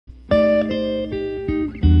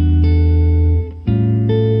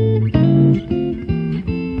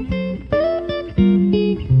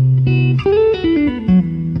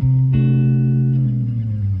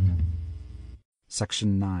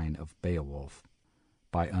Section 9 of Beowulf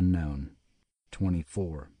by Unknown.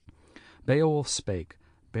 24. Beowulf spake,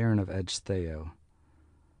 bairn of Ecgtheow.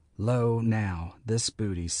 Lo, now, this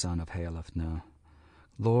booty, son of Healfdene,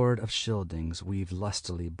 Lord of Scyldings, we've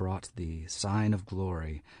lustily brought thee, sign of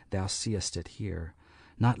glory, thou seest it here.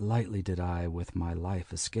 Not lightly did I with my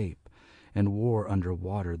life escape. In war under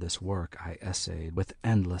water this work I essayed with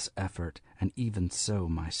endless effort, and even so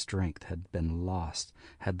my strength had been lost,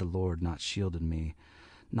 had the Lord not shielded me.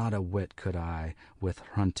 Not a whit could I with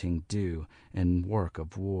hunting do in work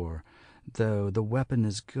of war. Though the weapon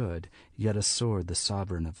is good, yet a sword the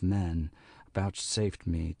sovereign of men vouchsafed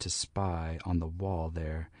me to spy on the wall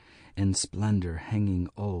there, in splendor hanging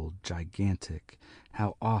old, gigantic,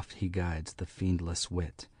 how oft he guides the fiendless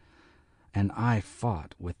wit. And I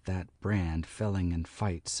fought with that brand, felling in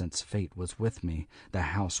fight, since fate was with me, the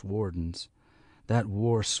house wardens. That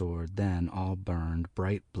war sword then all burned,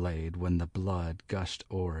 bright blade, when the blood gushed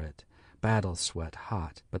o'er it. Battle sweat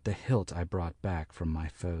hot, but the hilt I brought back from my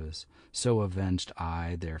foes. So avenged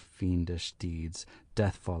I their fiendish deeds,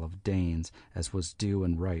 deathfall of Danes, as was due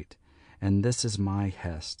and right. And this is my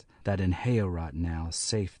hest, that in Heorot now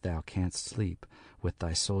safe thou canst sleep, with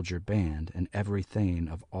thy soldier band, and every thane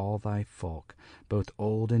of all thy folk, both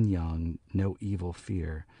old and young, no evil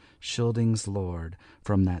fear. Scyldings' lord,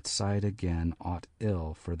 from that side again aught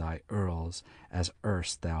ill for thy earls, as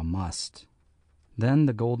erst thou must. Then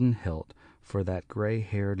the golden hilt for that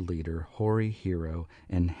grey-haired leader, hoary hero,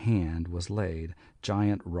 in hand was laid,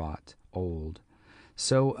 giant wrought, old.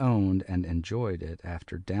 So owned and enjoyed it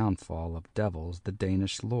after downfall of devils the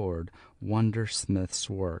Danish lord, wonder-smith's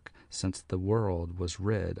work, since the world was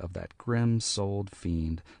rid of that grim-souled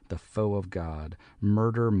fiend, the foe of God,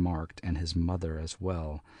 murder-marked, and his mother as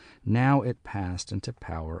well. Now it passed into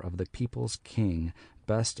power of the people's king,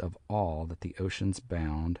 best of all that the oceans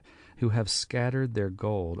bound, who have scattered their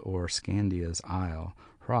gold o'er Scandia's isle.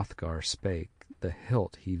 Hrothgar spake, the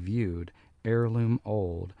hilt he viewed, heirloom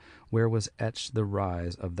old, where was etched the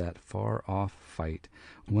rise of that far-off fight,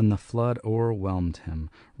 when the flood o'erwhelmed him,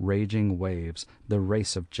 raging waves, the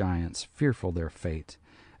race of giants, fearful their fate,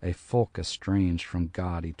 a folk estranged from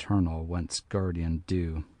God eternal, whence guardian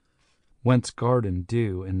dew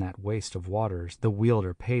in that waste of waters the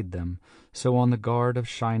wielder paid them. So on the guard of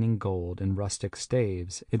shining gold in rustic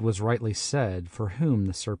staves it was rightly said, for whom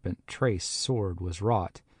the serpent-traced sword was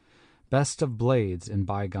wrought. Best of blades in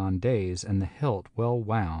bygone days, and the hilt well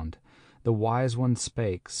wound. The wise one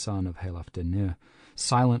spake, son of Healfdene,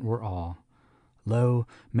 silent were all. Lo,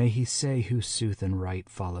 may he say who sooth and right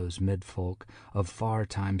follows mid-folk, of far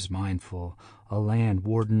times mindful, a land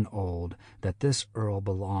warden old, that this earl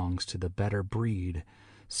belongs to the better breed.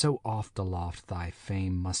 So oft aloft thy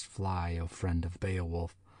fame must fly, O friend of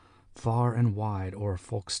Beowulf. Far and wide o'er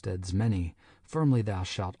folksteads many, firmly thou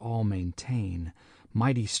shalt all maintain.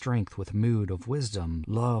 Mighty strength with mood of wisdom,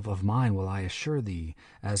 love of mine will I assure thee,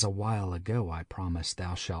 as a while ago I promised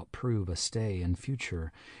thou shalt prove a stay in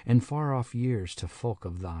future, in far-off years to folk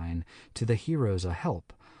of thine, to the heroes a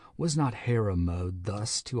help. Was not Hera mowed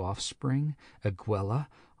thus to offspring, Egwella,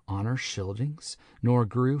 honor Scyldings, nor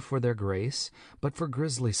grew for their grace, but for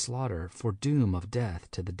grisly slaughter, for doom of death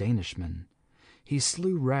to the Danishmen? He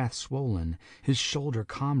slew wrath-swollen, his shoulder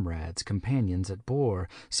comrades, companions it bore,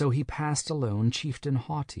 so he passed alone, chieftain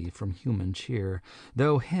haughty from human cheer,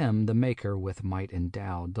 though him the Maker with might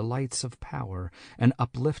endowed, delights of power, and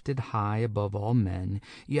uplifted high above all men,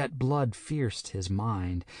 yet blood fierced his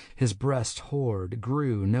mind, his breast hoard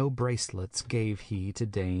grew, no bracelets gave he to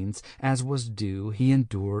Danes, as was due, he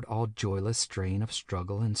endured all joyless strain of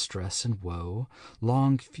struggle and stress and woe,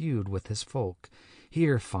 long feud with his folk.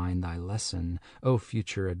 Here find thy lesson, O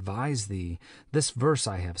future, advise thee. This verse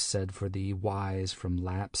I have said for thee, wise from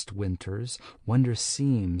lapsed winters. Wonder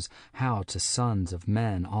seems how to sons of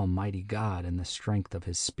men Almighty God, in the strength of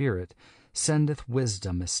his spirit, sendeth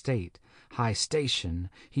wisdom, estate, high station.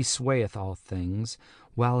 He swayeth all things,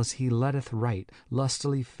 whiles he letteth right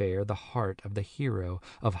lustily fare the heart of the hero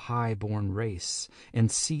of high-born race. In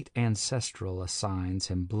seat ancestral assigns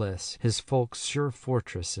him bliss, his folk's sure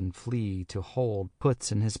fortress and flea to hold,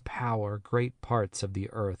 puts in his power great parts of the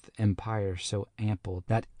earth, empire so ample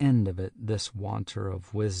that end of it this wanter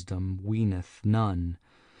of wisdom weeneth none.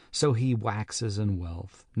 So he waxes in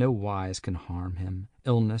wealth, no wise can harm him,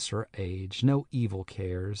 illness or age, no evil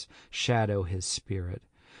cares shadow his spirit.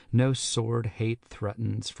 No sword hate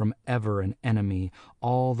threatens from ever an enemy,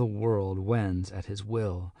 all the world wends at his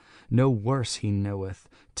will. No worse he knoweth,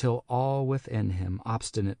 till all within him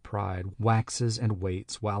obstinate pride waxes and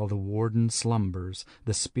waits, while the warden slumbers,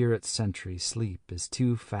 the spirit sentry sleep is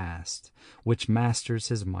too fast, which masters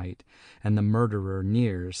his might, and the murderer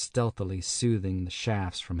nears, stealthily soothing the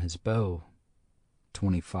shafts from his bow.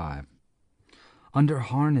 25. Under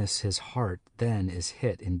harness his heart then is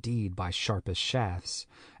hit indeed by sharpest shafts,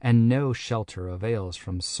 and no shelter avails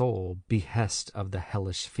from soul behest of the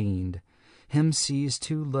hellish fiend. Him sees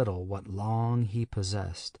too little what long he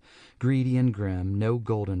possessed. Greedy and grim, no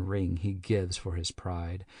golden ring he gives for his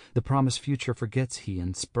pride. The promised future forgets he,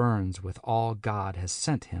 and spurns with all God has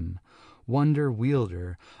sent him. Wonder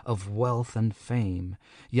wielder of wealth and fame,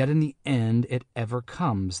 yet in the end it ever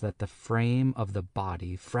comes that the frame of the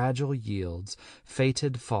body fragile yields,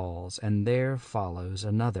 fated falls, and there follows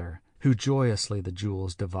another, who joyously the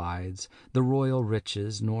jewels divides, the royal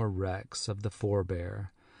riches nor recks of the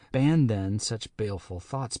forebear. Ban then such baleful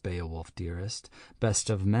thoughts, Beowulf dearest, best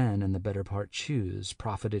of men and the better part choose,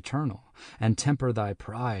 prophet eternal, and temper thy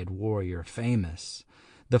pride, warrior famous.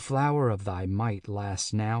 The flower of thy might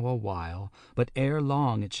lasts now a while, but ere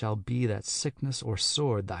long it shall be that sickness or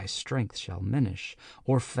sword thy strength shall minish,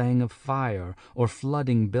 or fang of fire, or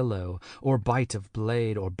flooding billow, or bite of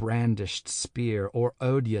blade, or brandished spear, or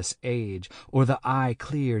odious age, or the eye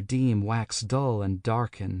clear deem wax dull and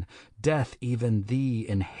darken. Death even thee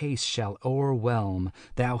in haste shall o'erwhelm,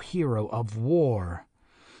 thou hero of war.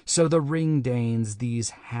 So the Ring-Danes these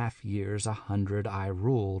half-years 100 I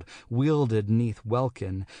ruled, wielded 'neath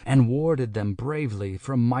welkin, and warded them bravely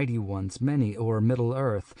from mighty ones many o'er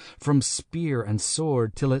Middle-earth, from spear and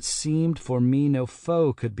sword, till it seemed for me no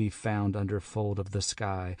foe could be found under fold of the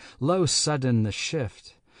sky. Lo, sudden the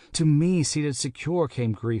shift! To me, seated secure,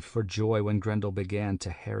 came grief for joy when Grendel began to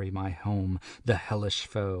harry my home, the hellish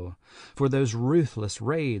foe. For those ruthless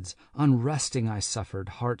raids, unresting I suffered,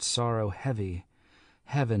 heart sorrow heavy.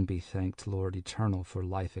 Heaven be thanked, Lord eternal, for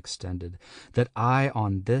life extended, that I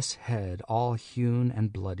on this head, all hewn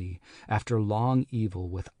and bloody, after long evil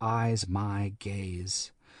with eyes my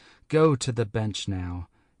gaze. Go to the bench now,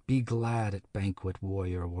 be glad at banquet,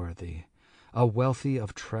 warrior worthy. A wealthy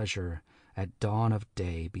of treasure at dawn of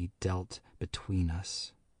day be dealt between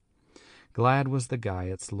us. Glad was the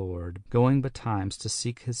Geat's lord, going betimes to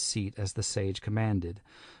seek his seat as the sage commanded.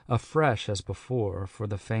 Afresh as before, for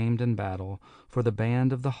the famed in battle, for the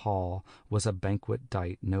band of the hall was a banquet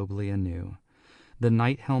dight nobly anew. The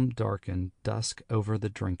night helm darkened, dusk over the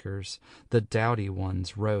drinkers. The doughty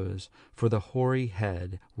ones rose, for the hoary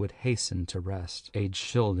head would hasten to rest. Aged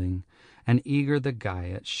Scylding, and eager the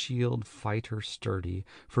Geat, shield fighter sturdy,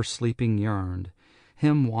 for sleeping yearned.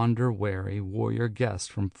 Him wander-weary warrior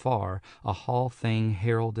guest from far a hall-thane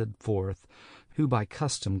heralded forth, who by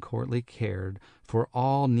custom courtly cared for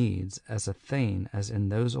all needs as a thane, as in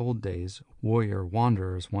those old days warrior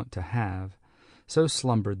wanderers wont to have. So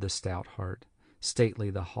slumbered the stout heart. Stately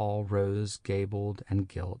the hall rose, gabled and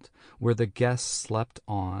gilt, where the guests slept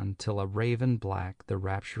on, till a raven black the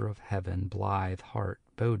rapture of heaven blithe heart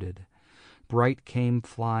boded. Bright came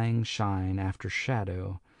flying shine after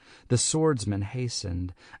shadow. The swordsmen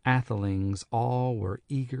hastened, athelings all were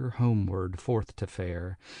eager homeward forth to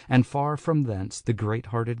fare, and far from thence the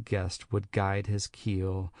great-hearted guest would guide his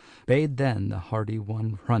keel. Bade then the hardy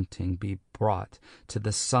one Hrunting be brought to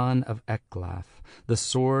the son of Ecglaf. The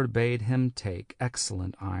sword bade him take,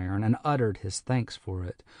 excellent iron, and uttered his thanks for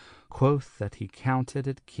it. Quoth that he counted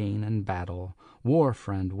it keen in battle,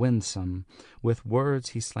 war-friend winsome. With words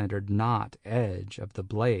he slandered not edge of the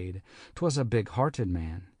blade. 'Twas a big-hearted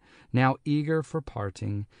man. Now eager for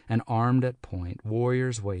parting, and armed at point,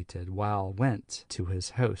 warriors waited, while went to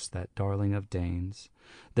his host that darling of Danes.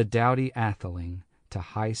 The doughty atheling to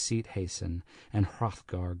high seat hasten, and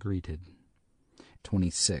Hrothgar greeted.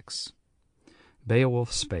 26.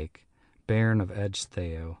 Beowulf spake, bairn of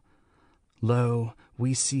Ecgtheow. Lo,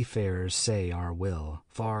 we seafarers say our will,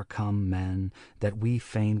 far come men, that we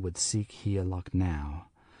fain would seek Hygelac now.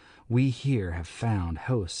 We here have found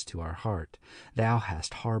hosts to our heart. Thou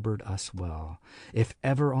hast harboured us well. If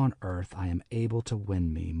ever on earth I am able to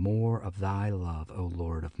win me more of thy love, O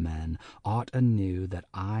Lord of men, aught anew that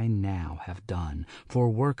I now have done, for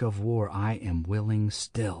work of war I am willing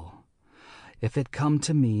still. If it come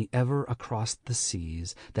to me ever across the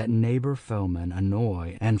seas, that neighbour foemen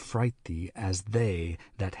annoy and fright thee as they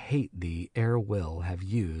that hate thee ere will have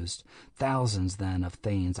used, thousands then of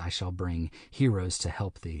thanes I shall bring, heroes to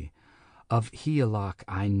help thee. Of Higelac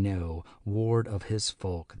I know, ward of his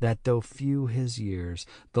folk, that though few his years,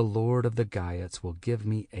 the Lord of the Geats will give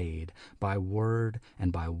me aid, by word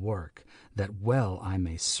and by work, that well I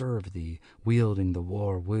may serve thee, wielding the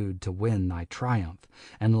war wood to win thy triumph,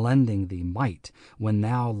 and lending thee might when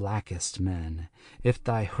thou lackest men. If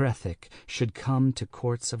thy Hrethik should come to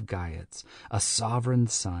courts of Geats, a sovereign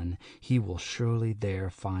son, he will surely there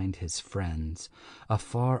find his friends. A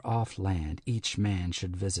far-off land each man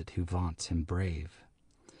should visit who vaunts him brave.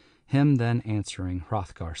 Him then answering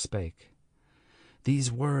Hrothgar spake,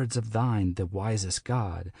 These words of thine the wisest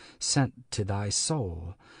God sent to thy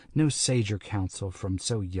soul. No sager counsel from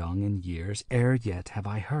so young in years ere yet have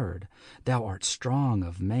I heard. Thou art strong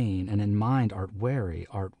of main, and in mind art wary,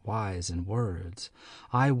 art wise in words.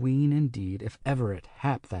 I ween indeed, if ever it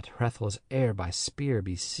hap that Hrethel's heir by spear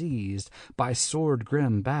be seized, by sword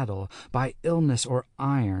grim battle, by illness or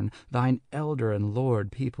iron, thine elder and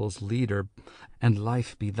lord people's leader, and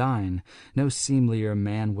life be thine, no seemlier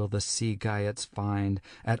man will the sea Geats find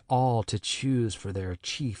at all to choose for their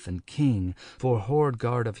chief and king, for hoard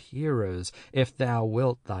guard of heroes, if thou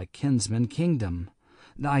wilt thy kinsman kingdom.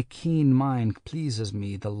 Thy keen mind pleases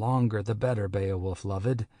me, the longer the better, Beowulf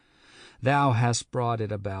loved. Thou hast brought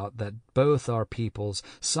it about that both our peoples,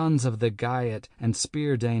 sons of the Geat and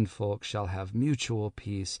Spear-Dane folk, shall have mutual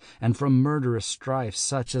peace, and from murderous strife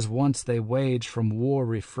such as once they waged from war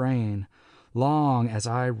refrain. Long as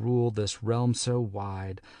I rule this realm so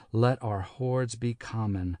wide, let our hoards be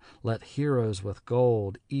common, let heroes with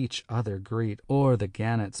gold each other greet o'er the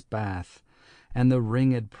gannet's bath, and the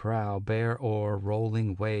ringed prow bear o'er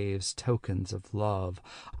rolling waves tokens of love.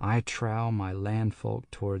 I trow my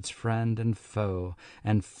landfolk towards friend and foe,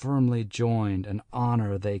 and firmly joined, and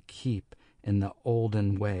honor they keep in the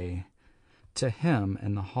olden way. To him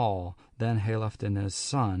in the hall then Halfdan's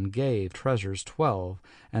son gave treasures 12,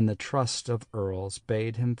 and the trust of earls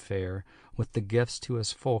bade him fare with the gifts to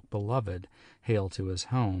his folk beloved, hail to his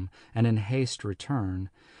home, and in haste return.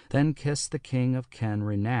 Then kissed the king of Ken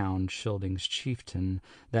renowned Scyldings' chieftain,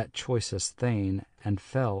 that choicest thane, and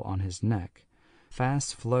fell on his neck.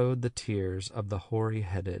 Fast flowed the tears of the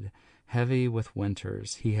hoary-headed, heavy with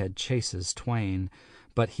winters he had chases twain,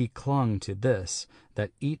 but he clung to this,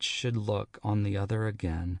 that each should look on the other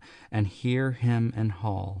again, and hear him in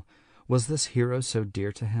hall. Was this hero so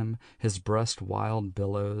dear to him, his breast wild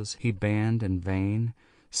billows he banned in vain?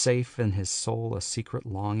 Safe in his soul a secret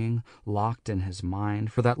longing, locked in his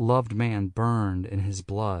mind, for that loved man burned in his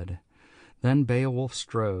blood. Then Beowulf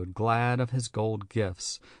strode, glad of his gold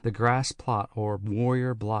gifts, the grass plot o'er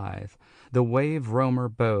warrior blithe, the wave roamer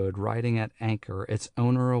bode, riding at anchor, its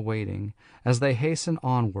owner awaiting. As they hastened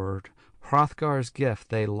onward, Hrothgar's gift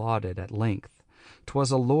they lauded at length. 'Twas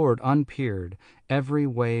a lord unpeered, every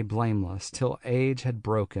way blameless, till age had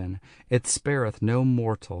broken, it spareth no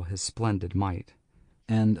mortal his splendid might.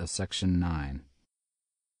 End of section 9.